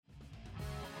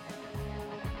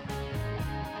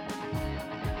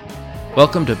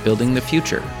Welcome to Building the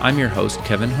Future. I'm your host,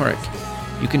 Kevin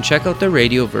Horick. You can check out the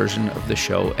radio version of the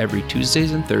show every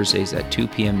Tuesdays and Thursdays at 2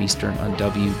 p.m. Eastern on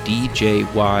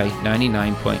WDJY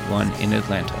 99.1 in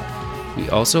Atlanta. We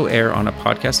also air on a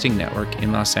podcasting network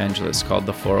in Los Angeles called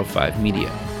the 405 Media.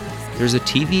 There's a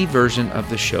TV version of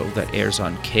the show that airs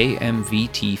on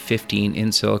KMVT 15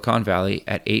 in Silicon Valley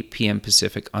at 8 p.m.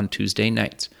 Pacific on Tuesday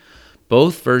nights.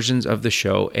 Both versions of the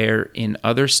show air in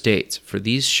other states. For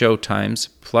these show times,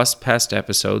 plus past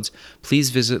episodes,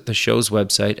 please visit the show's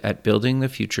website at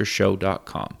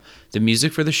buildingthefutureshow.com. The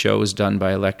music for the show is done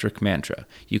by Electric Mantra.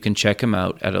 You can check him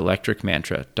out at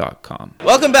electricmantra.com.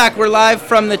 Welcome back. We're live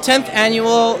from the 10th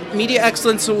Annual Media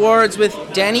Excellence Awards with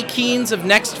Danny Keynes of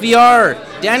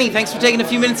NextVR. Danny, thanks for taking a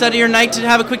few minutes out of your night to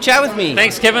have a quick chat with me.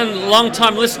 Thanks, Kevin.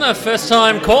 Long-time listener,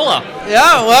 first-time caller.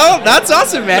 Yeah, well, that's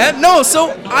awesome, man. No,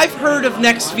 so I've heard of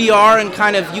NextVR and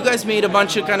kind of, you guys made a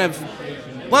bunch of kind of,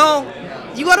 well,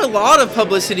 you got a lot of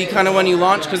publicity kind of when you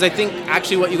launched, because I think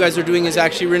actually what you guys are doing is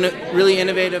actually really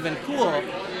innovative and cool.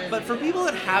 But for people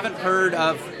that haven't heard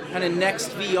of kind of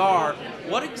NextVR,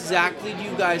 what exactly do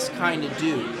you guys kind of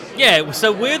do? Yeah,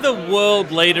 so we're the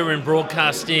world leader in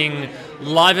broadcasting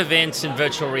live events in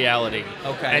virtual reality.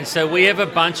 Okay. And so we have a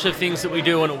bunch of things that we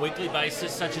do on a weekly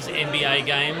basis, such as NBA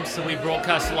games. So we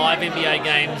broadcast live NBA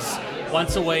games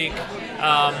once a week,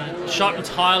 shot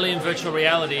entirely in virtual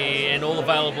reality and all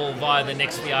available via the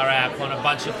NextVR app on a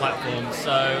bunch of platforms.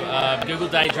 So Google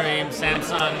Daydream,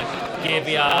 Samsung Gear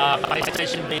VR,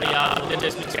 PlayStation VR,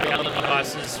 mixed reality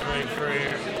devices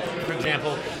for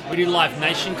example. We do Live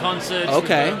Nation concerts.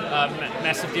 Okay. We've got a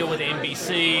massive deal with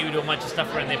NBC. We do a bunch of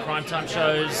stuff around their primetime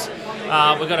shows.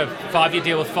 We've got a 5-year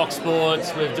deal with Fox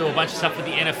Sports. We do a bunch of stuff with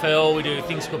the NFL. We do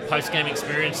things called post-game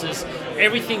experiences.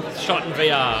 Everything shot in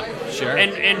VR. Sure.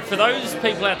 And for those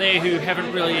people out there who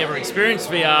haven't really ever experienced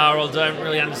VR or don't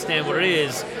really understand what it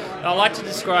is, I like to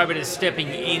describe it as stepping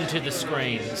into the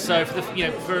screen. So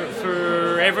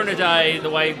for ever and a day, the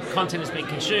way content has been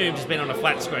consumed has been on a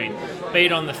flat screen, be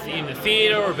it in the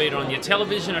theatre, or be it on your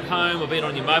television at home, or be it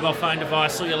on your mobile phone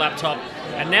device or your laptop.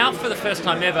 And now, for the first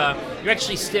time ever, you're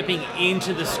actually stepping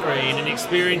into the screen and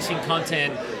experiencing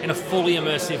content in a fully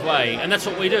immersive way. And that's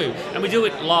what we do. And we do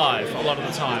it live a lot of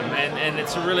the time. And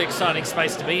it's a really exciting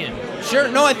space to be in. Sure.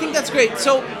 No, I think that's great.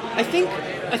 So I think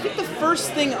the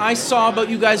first thing I saw about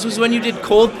you guys was when you did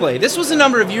Coldplay. This was a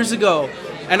number of years ago,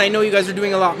 and I know you guys are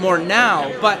doing a lot more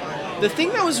now, but the thing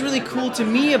that was really cool to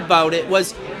me about it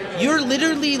was you're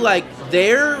literally like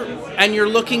there and you're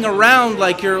looking around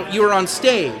like you were on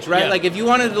stage, right? Yeah. Like if you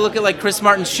wanted to look at like Chris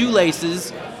Martin's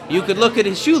shoelaces, you could look at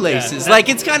his shoelaces. Yeah,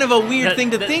 it's kind of a weird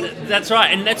thing to think. That's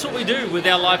right, and that's what we do with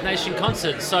our Live Nation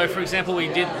concerts. So, for example, we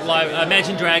did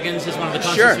Imagine Dragons is one of the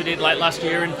concerts we did late last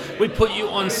year, and we put you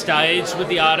on stage with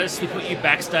the artists, we put you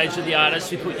backstage with the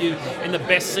artists, we put you in the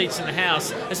best seats in the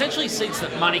house, essentially seats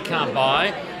that money can't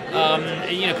buy.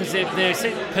 Because they're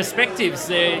perspectives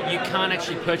there you can't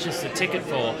actually purchase a ticket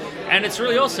for, and it's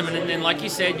really awesome. And then, like you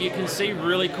said, you can see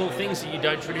really cool things that you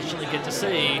don't traditionally get to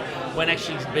see when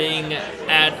actually being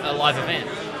at a live event.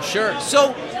 Sure.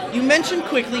 So you mentioned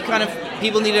quickly kind of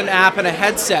people need an app and a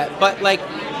headset, but like,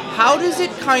 how does it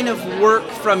kind of work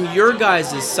from your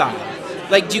guys'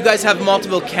 side? Like, do you guys have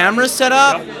multiple cameras set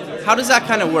up? Yep. How does that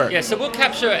kind of work? Yeah, so we'll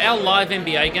capture our live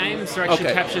NBA games. They're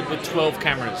actually captured with 12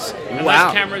 cameras. And wow.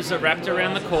 Those cameras are wrapped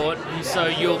around the court, and so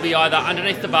you'll be either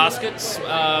underneath the baskets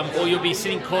or you'll be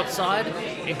sitting courtside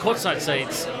in courtside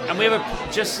seats. And we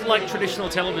have just like traditional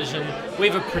television, we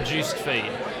have a produced feed.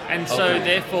 And so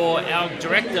therefore our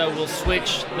director will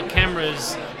switch the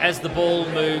cameras as the ball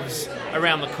moves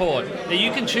around the court. Now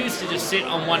you can choose to just sit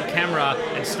on one camera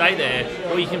and stay there,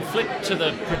 or you can flip to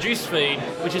the produced feed,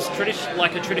 which is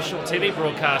like a traditional TV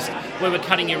broadcast where we're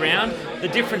cutting you around. The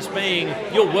difference being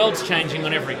your world's changing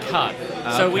on every cut.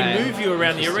 So we move you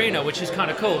around the arena, which is kind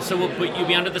of cool. So you'll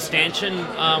be under the stanchion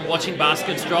watching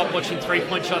baskets drop, watching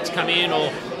three-point shots come in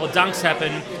or dunks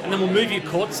happen, and then we'll move you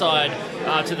courtside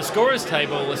to the scorer's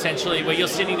table, essentially, where you're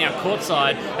sitting now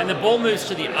courtside, and the ball moves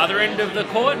to the other end of the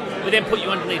court. We then put you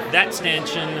underneath that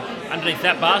stanchion, underneath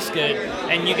that basket,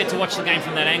 and you get to watch the game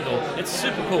from that angle. It's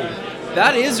super cool.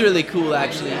 That is really cool,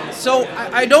 actually. So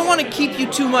I don't want to keep you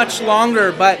too much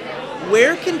longer, but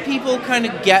where can people kind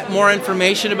of get more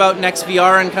information about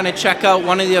NextVR and kind of check out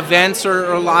one of the events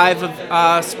or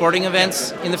live sporting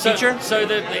events in the future? So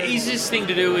the easiest thing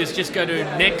to do is just go to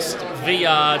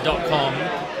nextvr.com,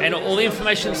 and all the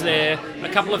information's there. A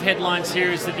couple of headlines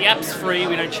here is that the app's free.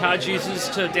 We don't charge users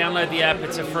to download the app.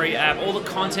 It's a free app. All the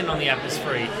content on the app is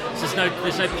free. So there's no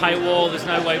paywall. There's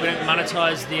no way. We don't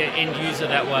monetize the end user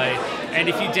that way. And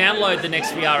if you download the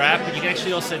NextVR app, and you can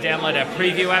actually also download our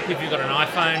preview app if you've got an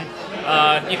iPhone,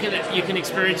 you can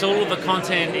experience all of the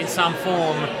content in some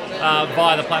form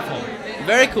via the platform.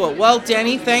 Very cool. Well,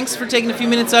 Danny, thanks for taking a few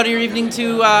minutes out of your evening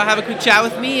to have a quick chat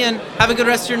with me, and have a good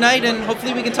rest of your night, and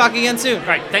hopefully we can talk again soon.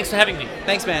 Great. Thanks for having me.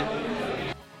 Thanks, man.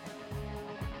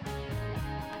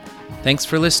 Thanks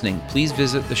for listening. Please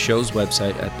visit the show's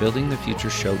website at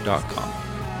buildingthefutureshow.com.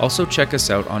 Also check us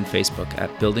out on Facebook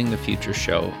at Building the Future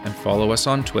Show and follow us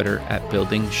on Twitter at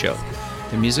Building Show.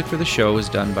 The music for the show is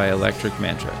done by Electric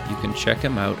Mantra. You can check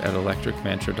him out at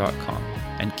electricmantra.com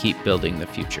and keep building the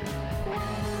future.